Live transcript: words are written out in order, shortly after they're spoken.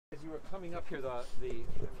as you were coming up here, if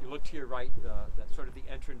you look to your right, that sort of the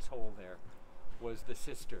entrance hole there was the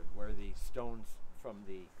cistern where the stones from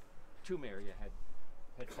the tomb area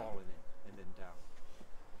had fallen in and then down.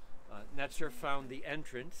 Netzer found the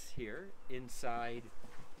entrance here inside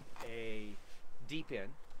a deep inn,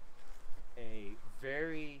 a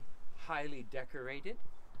very highly decorated,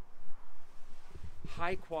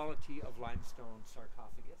 high quality of limestone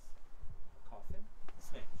sarcophagus, coffin,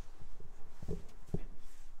 smashed.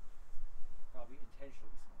 Probably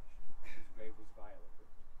intentionally smashed. His grave was violated.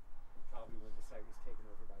 Probably when the site was taken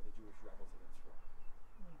over by the Jewish rebels against Rome.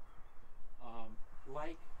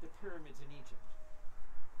 Like the pyramids in Egypt.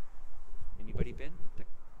 Anybody been to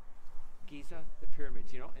Giza? The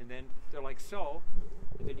pyramids, you know? And then they're like so,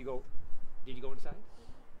 and then you go, did you go inside?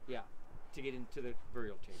 Yeah, to get into the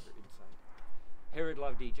burial chamber inside. Herod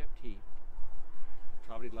loved Egypt. He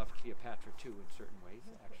probably loved Cleopatra too in certain ways,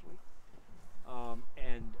 actually.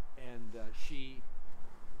 She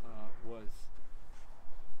was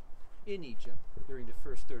in Egypt during the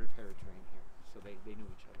first third of Herod's reign here, so they knew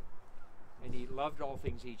each other. And he loved all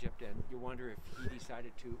things Egypt, and you wonder if he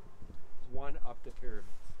decided to one-up the pyramids.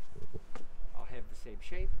 I'll have the same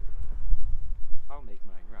shape. I'll make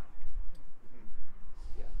mine round.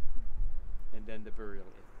 Yeah. And then the burial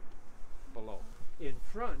below. In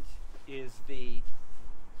front is the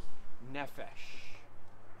Nefesh.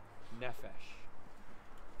 Nefesh.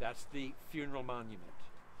 That's the funeral monument.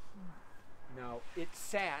 Now, it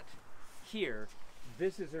sat here.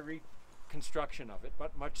 This is a reconstruction of it,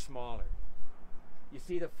 but much smaller. You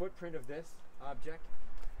see the footprint of this object?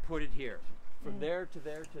 Put it here. From there to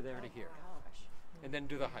there to there to here. And then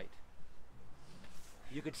do the height.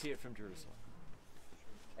 You could see it from Jerusalem.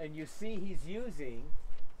 And you see he's using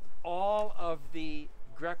all of the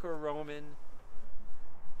Greco-Roman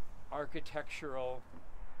architectural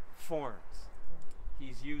forms.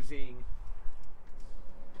 He's using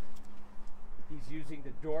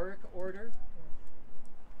the Doric order.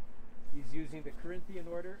 He's using the Corinthian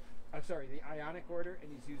order. The Ionic order, and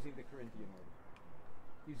he's using the Corinthian order.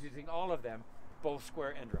 He's using all of them, both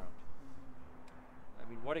square and round. I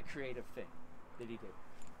mean, what a creative thing that he did.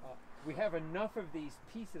 We have enough of these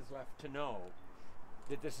pieces left to know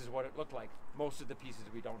that this is what it looked like. Most of the pieces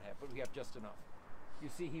we don't have, but we have just enough. You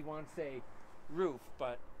see, he wants a roof,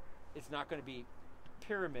 but it's not going to be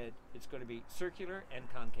pyramid. It's going to be circular and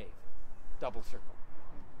concave, double circle,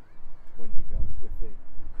 when he builds with the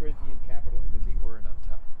Corinthian capital and then the Urim on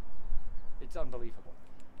top. It's unbelievable.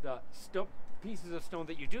 The pieces of stone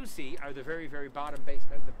that you do see are the very, very bottom base,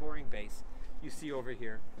 kind of the boring base you see over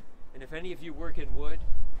here. And if any of you work in wood,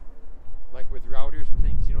 like with routers and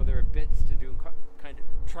things, you know, there are bits to do, kind of,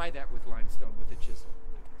 try that with limestone with a chisel.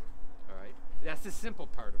 All right? That's the simple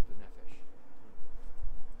part of the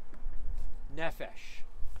Nefesh. Nefesh.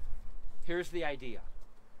 Here's the idea.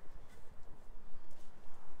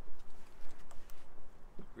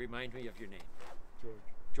 Remind me of your name. George.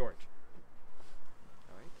 George.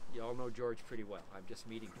 All right? You all know George pretty well. I'm just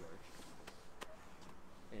meeting George.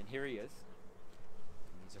 And here he is.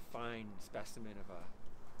 He's a fine specimen of a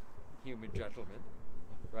human gentleman,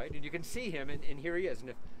 right? And you can see him, and here he is.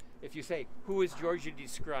 And if you say, who is George, you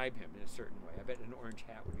describe him in a certain way. I bet an orange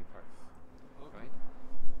hat would be part of it, right?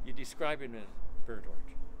 You describe him as burnt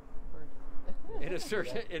orange. in a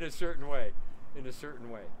certain way,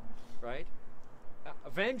 right?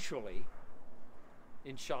 Eventually,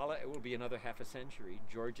 inshallah, it will be another half a century,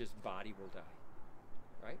 George's body will die,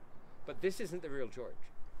 right? But this isn't the real George.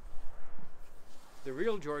 The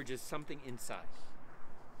real George is something inside,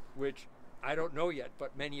 which I don't know yet,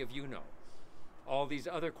 but many of you know. All these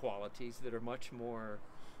other qualities that are much more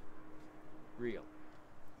real.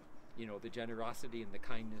 You know, the generosity and the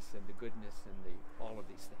kindness and the goodness and all of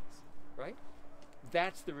these things, right?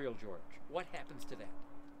 That's the real George. What happens to that?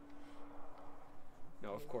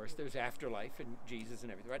 Now, of course, there's afterlife and Jesus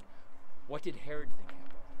and everything, right? What did Herod think happened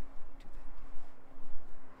to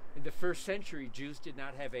that? In the first century, Jews did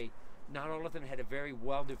not have not all of them had a very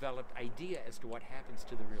well-developed idea as to what happens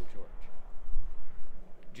to the real George.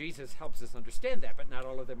 Jesus helps us understand that, but not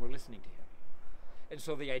all of them were listening to him. And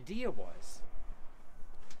so the idea was,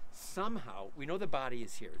 somehow, we know the body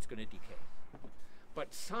is here, it's going to decay.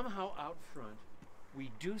 But somehow out front,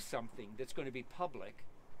 we do something that's going to be public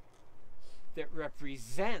that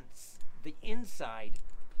represents the inside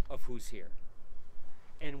of who's here.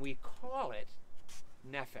 And we call it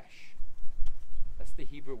Nefesh. That's the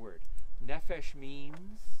Hebrew word. Nefesh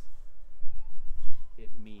means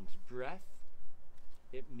breath,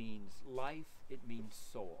 it means life, it means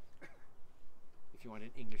soul. If you want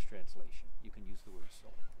an English translation, you can use the word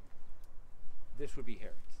soul. This would be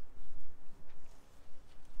Herod's.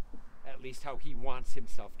 at least how he wants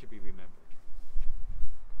himself to be remembered.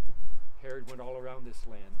 Herod went all around this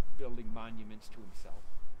land building monuments to himself.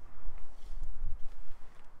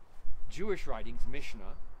 Jewish writings,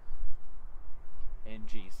 Mishnah, and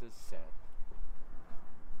Jesus said,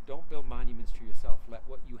 don't build monuments to yourself. Let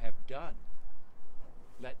what you have done,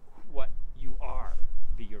 let what you are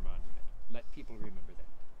be your monument. Let people remember that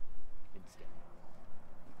instead.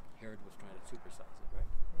 Herod was trying to supersize it, right?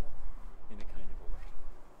 Yeah. In a kind of a way.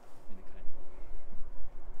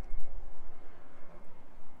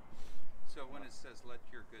 So when it says, let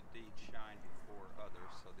your good deeds shine before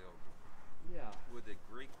others, so they'll... Yeah. With the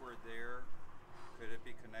Greek word there, could it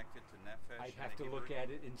be connected to nephesh? I'd have to look at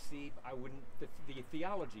it and see. I wouldn't... The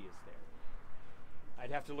theology is there.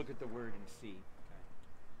 I'd have to look at the word and see.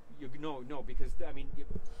 Okay. No, because, I mean,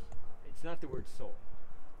 it's not the word soul.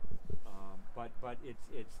 But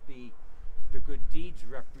it's the good deeds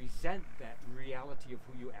represent that reality of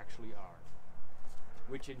who you actually are,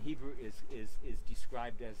 which in Hebrew is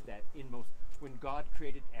described as that inmost. When God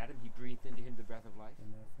created Adam, he breathed into him the breath of life.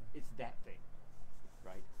 It's that thing,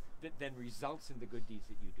 right? That then results in the good deeds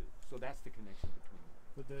that you do. So that's the connection between them.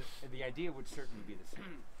 But and the idea would certainly be the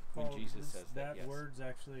same Paul, when Jesus says that. That word's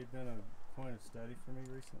actually been a point of study for me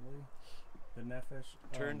recently. The nephesh.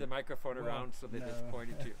 Turn the microphone around so that it's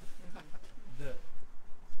pointed to you.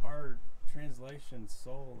 Our translation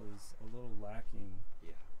soul is a little lacking.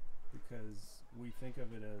 Yeah. Because we think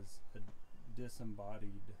of it as a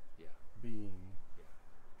disembodied yeah. being. Yeah.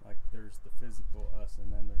 Like there's the physical us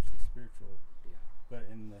and then there's the spiritual. Yeah. But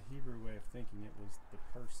in the Hebrew way of thinking, it was the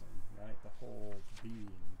person, right? The whole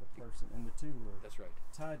being, the person. And the two were That's right.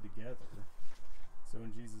 tied together. So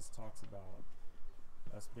when Jesus talks about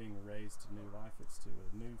us being raised to new life, it's to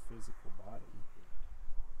a new physical body.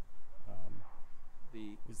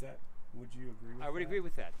 Is that, would you agree with that? I would agree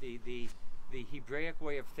with that. The Hebraic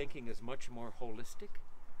way of thinking is much more holistic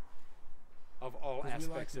of all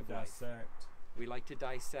aspects of life. We like to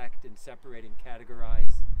dissect and separate and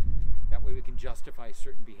categorize. That way we can justify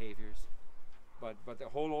certain behaviors. But the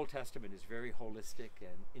whole Old Testament is very holistic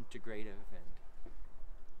and integrative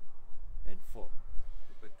and full.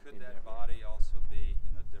 But could that body also be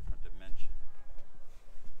in a different dimension?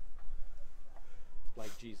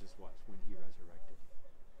 Like Jesus was when he resurrected.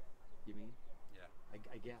 You mean? Yeah.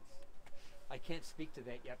 I guess. I can't speak to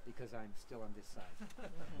that yet because I'm still on this side.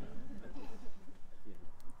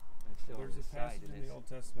 I'm still There's on this a passage side. in the Old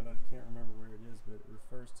Testament, I can't remember where it is, but it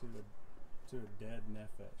refers to a dead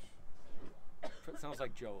nephesh. It sounds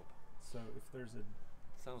like Job. So if there's a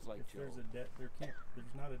sounds like Job. There's a dead,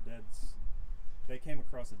 there's not a dead. They came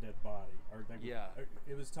across a dead body, or they, yeah.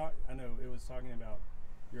 It was I know it was talking about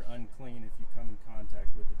you're unclean if you come in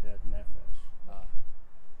contact with a dead nephesh.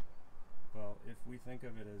 Well, if we think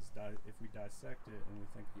of it as if we dissect it and we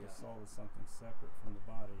think of the soul as something separate from the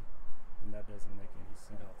body, then that doesn't make any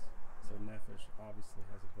sense. No. So nephesh obviously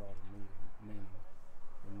has a broader meaning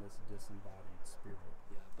in this disembodied spirit.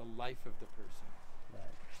 Yeah, the life of the person.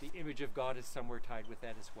 Right. The image of God is somewhere tied with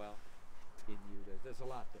that as well. In you, there's a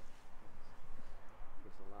lot there.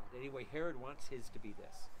 There's a lot. Anyway, Herod wants his to be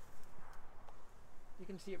this. You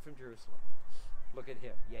can see it from Jerusalem. Look at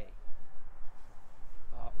him. Yay.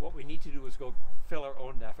 What we need to do is go fill our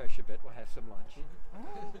own nephesh a bit. We'll have some lunch.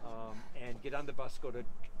 And get on the bus, go to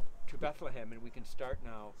Bethlehem, and we can start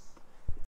now